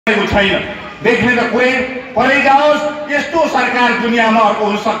छैन, देख्ने त कुरै परै जाओस्। यस्तो सरकार दुनियाँमा अर्को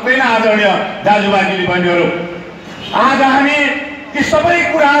हुन सक्दैन। आदरणीय दाजुभाइ दिदीबहिनीहरू, आज हामी यी सबै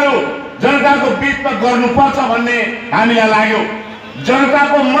कुराहरू जनताको बिचमा गर्नुपर्छ भन्ने हामीलाई लाग्यो।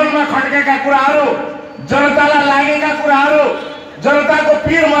 जनताको मनमा खड्केका कुराहरू, जनतालाई लागेका कुराहरू, जनताको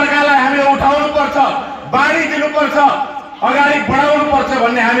पीर मर्कालाई हामीले उठाउनु पर्छ, बाँडी दिनुपर्छ, अगाडि बढाउनु पर्छ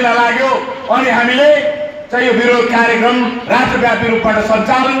भन्ने हामीलाई लाग्यो। अनि हामीले चाहिँ यो विरोध कार्यक्रम राष्ट्रव्यापी रूपबाट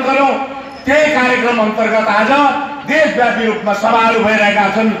सञ्चालन गर्यौं। त्यही कार्यक्रम अन्तर्गत आज देशव्यापी रूपमा सभाहरू भइरहेका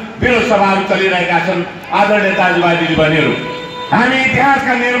छन्, विरोध सभाहरू चलिरहेका छन्। आदरणीय दाजुभाइ दिदीबहिनीहरू, हामी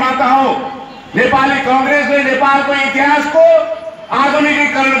इतिहासका निर्माता हौं। नेपाली कांग्रेसले नेपालको इतिहासको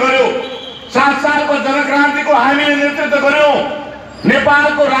आधुनिकीकरण गर्यो। 7 सालको जनक्रान्तिको हामीले नेतृत्व गर्यौं।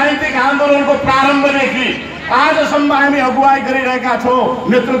 नेपालको राजनीतिक आन्दोलनको प्रारम्भदेखि आजसम्म हामी अगुवाई गरिरहेका छौं,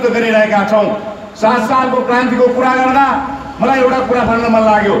 नेतृत्व गरिरहेका छौं। 7 सालको क्रान्तिको कुरा गर्दा मलाई एउटा कुरा भन्न मन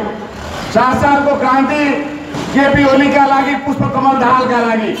लाग्यो। 7 सालको क्रान्ति केपी ओलीका लागि पुष्पकमल दाहालका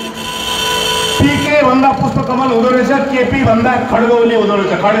लागि पीके भन्दा पुष्पकमल हुँदो रहेछ, केपी भन्दा खड्ग ओली हुँदो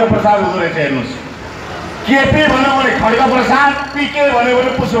रहेछ, खड्ग प्रसाद हुँदो रहेछ। हेर्नुहोस्, केपी भन्यो भने खड्ग प्रसाद, पीके भन्यो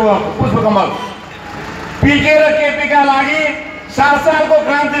भने पुष्पकमल। पीके र केपीका लागि 7 सालको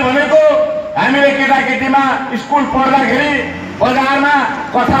क्रान्ति भनेको हामीले केटाकेटीमा स्कुल पढ्दाखेरि बजारमा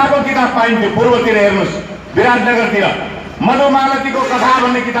कथाको किताब पाइन्थ्यो। पूर्वतिर हेर्नुहोस्, विराटनगरतिर मधुमालतीको कथा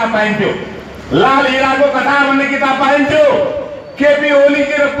भन्ने किताब पाइन्थ्यो, लाल हिराको कथा भन्ने किताब पाइन्थ्यो। केपी ओली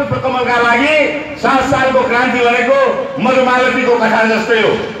र पुष्पकमलका लागि 7 सालको क्रान्ति भनेको मधुमालतीको कथा जस्तै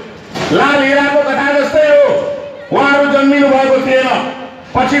हो, लाल हिराको कथा जस्तै हो। उहाँहरू जन्मिनु भएको थिएन।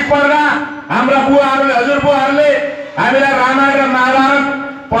 पछि पढ्दा हाम्रा बुवाहरूले, हजुरबुवाहरूले हामीलाई रामायण र महाभारत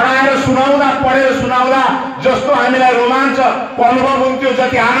पढाएर सुनाउँदा, पढेर सुनाउँदा जस्तो हामीलाई रोमाञ्च अनुभव हुन्थ्यो,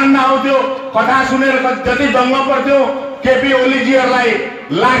 जति आनन्द आउँथ्यो, कथा सुनेर जति दङ्ग पर्थ्यो, केपी ओलीजीहरूलाई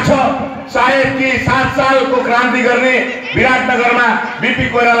लाग्छ सायद कि 7 सालको क्रान्ति गर्ने विराटनगरमा बीपी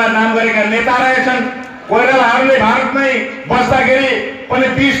कोइराला नाम गरेका नेता रहेछन्। कोइरालाहरूले भारतमै बस्दाखेरि पनि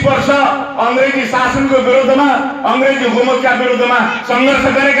 20 वर्ष अंग्रेजी शासनको विरुद्धमा, अंग्रेजी हुकुमतका विरुद्धमा संघर्ष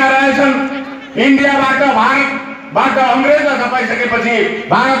गरेका रहेछन्। इन्डियाबाट भारतबाट अंग्रेजलाई धपाइसकेपछि,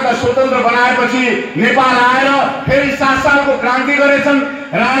 भारतलाई स्वतन्त्र बनाएपछि नेपाल आएर फेरि 7 सालको क्रान्ति गरेछन्,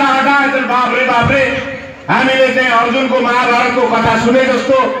 राणा हटाएछन्। बाफ्रे बाफ्रे, हामीले चाहिँ अर्जुनको महाभारतको कथा सुने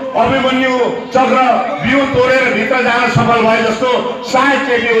जस्तो, अभिमन्यु चक्र व्यूह तोडेर भित्र जान सफल भए जस्तो सायद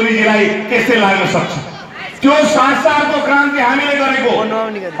केपी ओलीजीलाई त्यस्तै लाग्न सक्छ। त्यो 7 सालको क्रान्ति हामीले गरेको,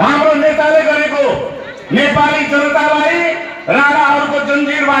 हाम्रो नेताले गरेको, नेपाली जनतालाई राणाहरूको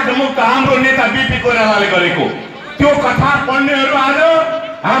जन्जिरबाट मुक्त हाम्रो नेता बीपी कोइरालाले गरेको त्यो कथा पढ्नेहरू आज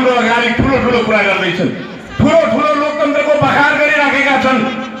हाम्रो अगाडि ठुलो ठुलो कुरा गर्दैछन्, ठुलो ठुलो लोकतन्त्रको बखार गरिराखेका छन्,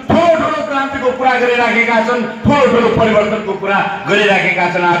 ठुलो ठुलो क्रान्तिको कुरा गरिराखेका छन्, ठुलो ठुलो परिवर्तनको कुरा गरिराखेका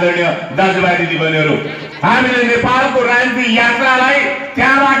छन्। आदरणीय दाजुभाइ दिदीबहिनीहरू, हामीले नेपालको राजनीतिक यात्रालाई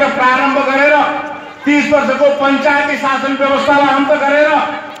त्यहाँबाट प्रारम्भ गरेर 30 वर्षको पञ्चायती शासन व्यवस्थालाई अन्त गरेर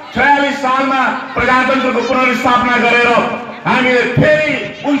 46 सालमा प्रजातन्त्रको पुनर्स्थापना गरेर हामीले फेरि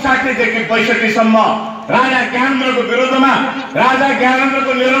 59 देखि 62 सम्म राजा ज्ञानेन्द्रको विरुद्धमा, राजा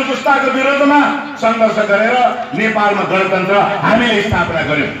ज्ञानेन्द्रको निरङ्कुशताको विरुद्धमा संघर्ष गरेर नेपालमा गणतन्त्र हामीले स्थापना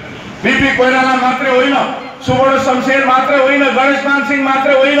गर्यौं। बीपी कोइराला मात्रै होइन, सुवर्ण शमशेर मात्रै होइन, गणेशमान सिंह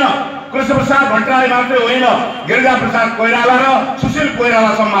मात्रै होइन, कृष्णप्रसाद भट्टराई मात्रै होइन, गिरिजाप्रसाद कोइराला र सुशील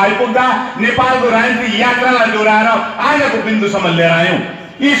कोइरालासम्म आइपुग्दा नेपालको राजनीतिक यात्रालाई दोहोऱ्याएर आजको बिन्दुसम्म लिएर आयौं।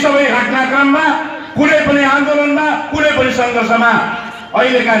 यी सबै घटनाक्रममा कुनै पनि आन्दोलनमा, कुनै पनि संघर्षमा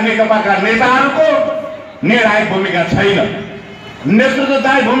अहिलेका नेकपाका नेताहरूको निर्णायक भूमिका छैन,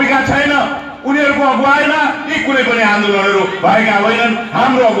 नेतृत्वदायी भूमिका छैन। उनीहरूको अगुवाईमा यी कुनै पनि आन्दोलनहरू भएका होइनन्,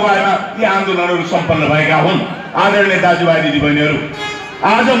 हाम्रो अगुवाईमा यी आन्दोलनहरू सम्पन्न भएका हुन्। आदरणीय दाजुभाइ दिदीबहिनीहरू,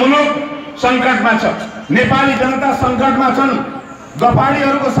 आज मुलुक सङ्कटमा छ, नेपाली जनता सङ्कटमा छन्,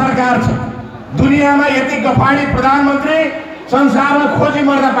 गफाडीहरूको सरकार छ। दुनियाँमा यति गफाडी प्रधानमन्त्री संसारमा खोजी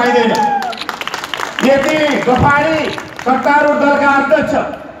मर्दा पाइँदैन। यति गफाडी सत्तारूढ दलका अध्यक्ष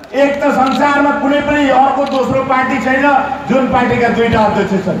एक त संसारमा कुनै पनि अर्को दोस्रो पार्टी छैन जुन पार्टीका 2टा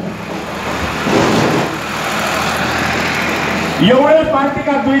अध्यक्ष छन्। एउटै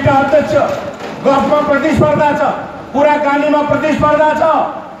पार्टीका 2टा अध्यक्ष, गफमा प्रतिस्पर्धा छ, कुराकानीमा प्रतिस्पर्धा छ।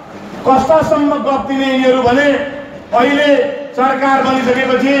 कस्तासम्म गफ दिने यिनीहरू भने अहिले सरकार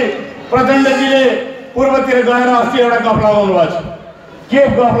बनिसकेपछि प्रचण्डजीले पूर्वतिर गएर अस्ति एउटा गफ लगाउनु भएको छ। के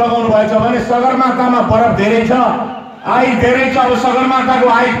गफ लगाउनु भएछ भने सगरमाथामा बरफ धेरै छ, आइस धेरै छ, अब सगरमाथाको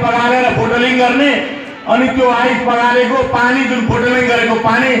आइस पगालेर बोटलिङ गर्ने, अनि त्यो आइस पगालेको पानी जुन बोटलिङ गरेको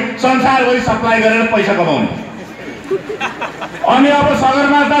पानी संसारभरि सप्लाई गरेर पैसा कमाउने। अनि अब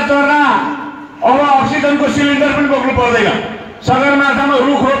सगरमाथा चढ्दा अब अक्सिजनको सिलिन्डर पनि बोक्नु पर्दैन, सगरमाथामा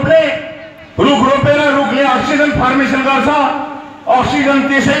रुख रोप्ने पर्मिसन गर्छ, अक्सिजन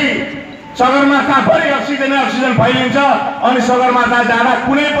त्यसै सगरमाथाभरि अक्सिजन फैलिन्छ। अनि सगरमाथा जाँदा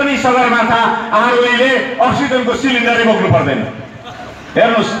कुनै पनि सगरमाथा आरोहीले अक्सिजनको सिलिन्डरै बोक्नु पर्दैन।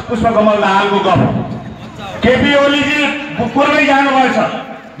 हेर्नुहोस् पुष्पकमल दाहालको गफ। केपी ओलीजी पूर्वै जानुभएछ,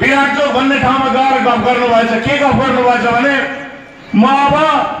 विराट चोक भन्ने ठाउँमा गएर गफ गर्नुभएछ। के गफ गर्नुभएछ भने म अब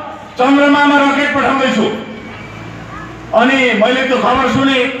चन्द्रमामा रकेट पठाउँदैछु। अनि मैले त्यो खबर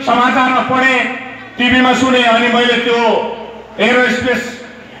सुने, समाचारमा पढेँ, टिभीमा सुने। अनि मैले त्यो एरोस्पेस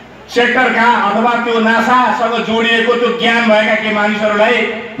सेक्टरका अथवा त्यो नासासँग जोडिएको त्यो ज्ञान भएका केही मानिसहरूलाई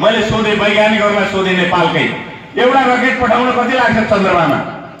मैले सोधेँ, वैज्ञानिकहरूलाई सोधेँ नेपालकै, एउटा रकेट पठाउन कति लाग्छ चन्द्रमामा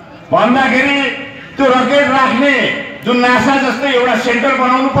भन्दाखेरि त्यो रकेट राख्ने जुन नासा जस्तै एउटा सेन्टर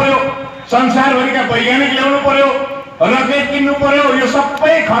बनाउनु पर्यो, संसारभरिका वैज्ञानिक ल्याउनु पर्यो, रकेट किन्नु पर्यो। यो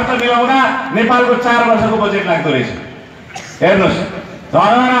सबै खर्च मिलाउँदा नेपालको 4 वर्षको बजेट लाग्दो रहेछ। हेर्नुहोस्,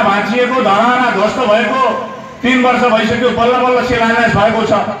 धरहरा भाँचिएको, धरहरा ध्वस्त भएको 3 वर्ष भइसक्यो, बल्ल बल्ल शिलान्यास भएको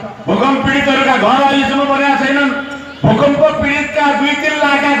छ। भूकम्प पीडितहरूका घर अहिलेसम्म बनेका छैनन्। भूकम्प पीडितका 2-3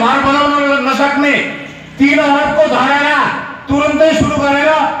 लाखका घर बनाउन नसक्ने 3 अरबको धरहरा तुरन्तै सुरु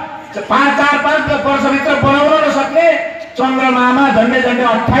गरेर 4-5 वर्षभित्र बनाउन नसक्ने चन्द्रमामा झन्डै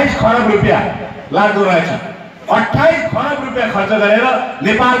 28 खरब रुपियाँ लाग्दो रहेछ। 28 खरब रुपियाँ खर्च गरेर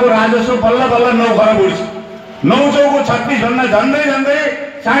नेपालको राजस्व बल्ल बल्ल 9 खरब उड्छ। 9 चौको 36 भन्दा झन्डै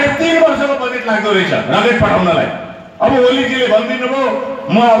 3.5 वर्षको बजेट लाग्दो रहेछ रकेट पठाउनलाई। अब ओलीजीले भनिदिनु भयो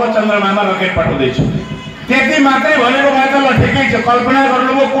म अब चन्द्रमामा रकेट पठाउँदैछु। त्यति मात्रै भनेको भए त ल ठिकै छ, कल्पना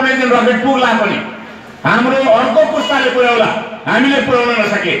गर्नुभयो कुनै दिन रकेट पुग्ला पनि, हाम्रो अर्को पुस्ताले पुर्याउला, हामीले पुर्याउन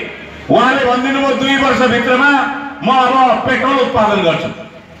नसके। उहाँले भनिदिनु भयो 2 वर्षभित्रमा म अब पेट्रोल उत्पादन गर्छु।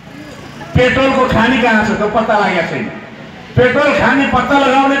 पेट्रोलको खानी कहाँ छ त्यो पत्ता लागेको छैन। पेट्रोल खानी पत्ता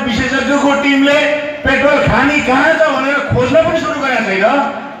लगाउने विशेषज्ञको टिमले पेट्रोल खानी कहाँ छ भनेर खोज्न पनि सुरु गरेको छैन।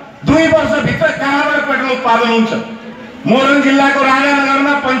 2 वर्षभित्र कहाँबाट पेट्रोल उत्पादन हुन्छ? मोरङ जिल्लाको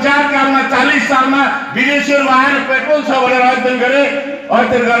राजानगरमा पञ्चायत कालमा 40 सालमा विदेशीहरू आएर पेट्रोल छ भनेर अध्ययन गरे।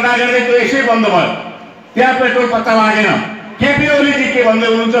 अध्ययन गर्दा गर्दै त्यो यसै बन्द भयो, त्यहाँ पेट्रोल पत्ता लागेन। केपी ओलीजी के भन्दै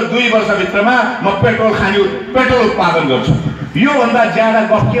हुनुहुन्छ? 2 वर्षभित्रमा म पेट्रोल उत्पादन गर्छु। योभन्दा ज्यादा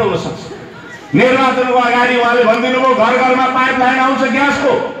गफ के हुन सक्छ? निर्वाचनको अगाडि उहाँले भनिदिनु भयो घर घरमा पाइपलाइन आउँछ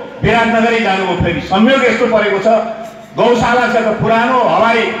ग्यासको। विराटनगरै जानुभयो। फेरि संयोग यस्तो परेको छ, गौशाला छ, त पुरानो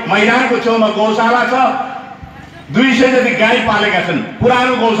हवाई मैदानको छेउमा गौशाला छ, 200 जति गाई पालेका छन्।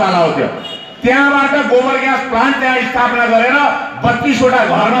 पुरानो गौशाला हो त्यो। त्यहाँबाट गोबर ग्यास प्लान्ट त्यहाँ स्थापना गरेर 32 वटा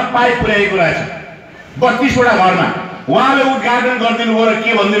घरमा पाइप पुर्याएको रहेछ। 32 वटा घरमा उहाँले उद्घाटन गरिदिनु भयो र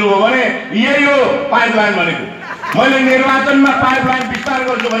के भनिदिनु भयो भने यही हो पाइपलाइन भनेको। मैले निर्वाचनमा पाइपलाइन विस्तार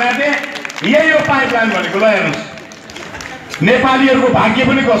गर्छु भनेको थिएँ, यही हो पाइपलाइन भनेको। ल हेर्नुहोस् नेपालीहरूको भाग्य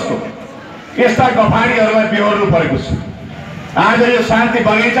पनि कस्तो, यस्ता गफाडीहरूलाई बेहोर्नु परेको छ। आज यो शान्ति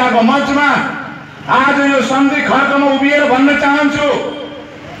बगैँचाको मञ्चमा, आज यो सन्धि खर्कमा उभिएर भन्न चाहन्छु,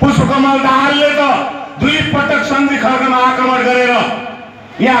 पुष्पकमल दाहालले त 2 पटक सन्धि खर्कमा आक्रमण गरेर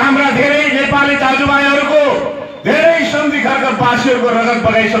यहाँ हाम्रा धेरै नेपाली दाजुभाइहरूको, धेरै सन्धि खर्कवासीहरूको रगत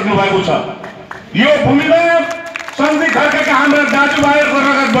बगाइसक्नु भएको छ। यो भूमिमा सन्धि खर्कका हाम्रा दाजुभाइहरूको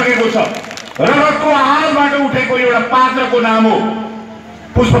रगत बगेको छ। रगतको आहालबाट उठेको एउटा पात्रको नाम हो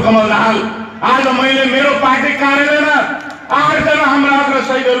पुष्पकमल दाहाल। आज मैले मेरो पार्टी कार्यालयमा 8 जना हाम्रा अग्र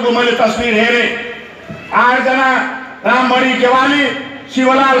शहीदहरूको मैले तस्बिर हेरेँ। 8 जना राममणि केवाली,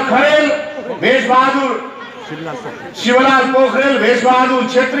 शिवलाल खरेल, शिवलाल पोखरेल, भेषबहादुर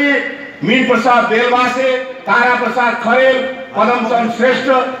छेत्री, मीन प्रसाद बेलवासे, तारा प्रसाद खरेल, पदमचंद श्रेष्ठ,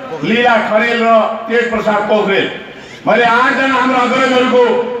 लीला खरेल र तेज प्रसाद पोखरेल। मैले 8 जना हाम्रा अग्रजहरूको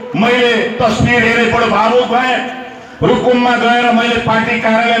मैले तस्बिर हेरेँ, बडो भावुक भएँ। रुकुममा गएर मैले पार्टी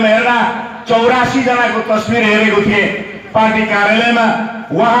कार्यालयमा हेर्दा 84 जनाको तस्बिर हेरेको थिएँ पार्टी कार्यालयमा।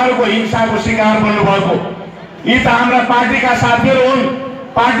 उहाँहरूको हिंसाको शिकार बन्नुभएको। यी त हाम्रा पार्टीका साथीहरू हुन्।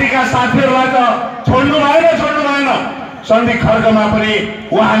 पार्टीका साथीहरूलाई त छोड्नु भएन। सन्धि खर्कमा पनि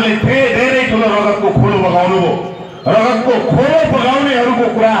उहाँले धेरै ठुलो रगतको खोलो बगाउनु भयो। रगतको खोलो बगाउनेहरूको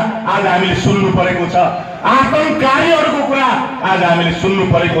कुरा आज हामीले सुन्नु परेको छ। आतंककारीहरूको कुरा आज हामीले सुन्नु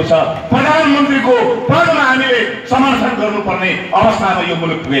परेको छ। प्रधानमन्त्रीको पदमा हामीले समर्थन गर्नुपर्ने अवस्थामा यो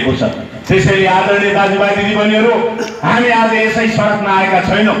मुलुक पुगेको छ। त्यसैले आदरणीय दाजुभाइ दिदीबहिनीहरू, हामी आज यसै सडकमा आएका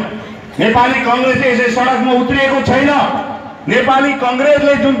छैनौँ। नेपाली कङ्ग्रेसले यसै सडकमा उत्रिएको छैन। नेपाली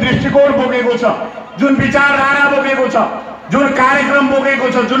कङ्ग्रेसले जुन दृष्टिकोण बोकेको छ, जुन विचारधारा बोकेको छ, जुन कार्यक्रम बोकेको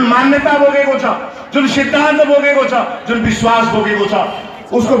छ, जुन मान्यता बोकेको छ, जुन सिद्धान्त बोकेको छ, जुन विश्वास बोकेको छ,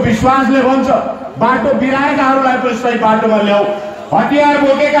 उसको विश्वासले भन्छ बाटो बिराएकाहरूलाई पनि सही बाटोमा ल्याऊ, हतियार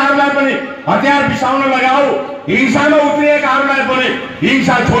बोकेकाहरूलाई पनि हतियार बिसाउन लगाऊ, हिंसामा उत्रिएकाहरूलाई पनि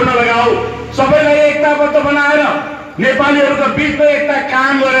हिंसा छोड्न लगाऊ, सबैलाई एकताबद्ध बनाएर नेपालीहरूको बिचमा एकता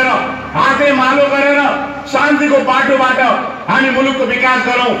कायम गरेर हाते मालो गरेर शान्तिको बाटोबाट हामी मुलुकको विकास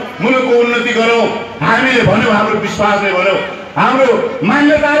गरौँ, मुलुकको उन्नति गरौँ। हामीले भन्यौँ, हाम्रो विश्वासले भन्यौँ, हाम्रो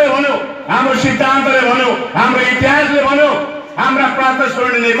मान्यताले भन्यौँ, हाम्रो सिद्धान्तले भन्यौँ, हाम्रो इतिहासले भन्यौँ, हाम्रा प्राप्त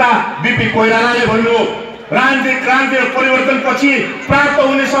स्मरणीय नेता बीपी कोइरालाले भन्नुभयो, राजनीतिक क्रान्ति र परिवर्तनपछि प्राप्त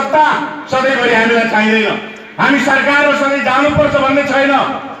हुने सत्ता सधैँभरि हामीलाई चाहिँदैन। हामी सरकारमा सधैँ जानुपर्छ भन्ने छैन,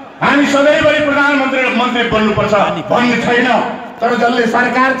 हामी सधैँभरि प्रधानमन्त्री र मन्त्री बन्नुपर्छ भन्ने छैन। तर जसले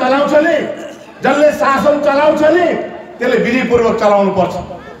सरकार चलाउँछले, जसले शासन चलाउँछले त्यसले विधिपूर्वक चलाउनु पर्छ,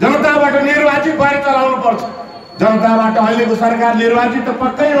 जनताबाट निर्वाचित भएर चलाउनु पर्छ। जनताबाट अहिलेको सरकार निर्वाचित त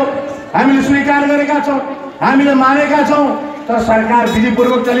पक्कै हो, हामीले स्वीकार गरेका छौँ, हामीले मानेका छौँ। तर सरकार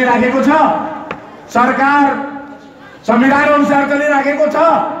विधिपूर्वक चलिराखेको छ, सरकार संविधान अनुसार चलिराखेको छ,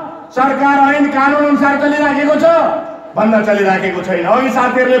 सरकार ऐन कानुन अनुसार चलिराखेको छ भन्दा चलिराखेको छैन। अघि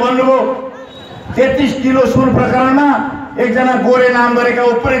साथीहरूले भन्नुभयो 33 किलो सुन प्रकरणमा एकजना गोरे नाम गरेका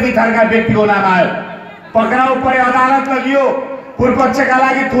उपरेदी थरका व्यक्तिको नाम आयो, पक्राउ परे, अदालत लगियो, पूर्वपक्षका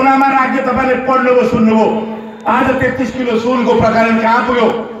लागि थुनामा राख्यो। तपाईँले पढ्नुभयो, सुन्नुभयो। आज 33 किलो सुनको प्रकरण कहाँ पुग्यो?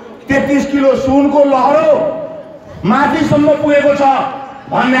 33 किलो सुनको लहरो माथिसम्म पुगेको छ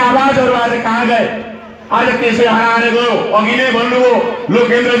भन्ने आवाजहरू आज कहाँ गए? आज त्यसै हराएर गयो। अघि नै भन्नुभयो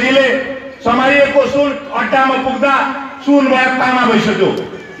लोकेन्द्रजीले, समारिएको सुन अड्डामा पुग्दा सुन भयो तामा भइसक्यो।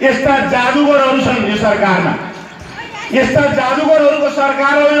 यस्ता जादुगरहरू छन् यो सरकारमा, यस्ता जादुगरहरूको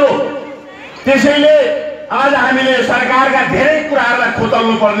सरकार हो यो। त्यसैले आज हामीले सरकारका धेरै कुराहरूलाई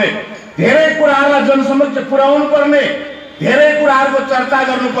खोतल्नु पर्ने, धेरै कुराहरूलाई जनसमक्ष पुर्याउनु पर्ने, धेरै कुराहरूको चर्चा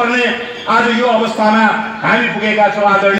गर्नुपर्ने आज यो अवस्थामा हामी पुगेका छौँ। आदरणीय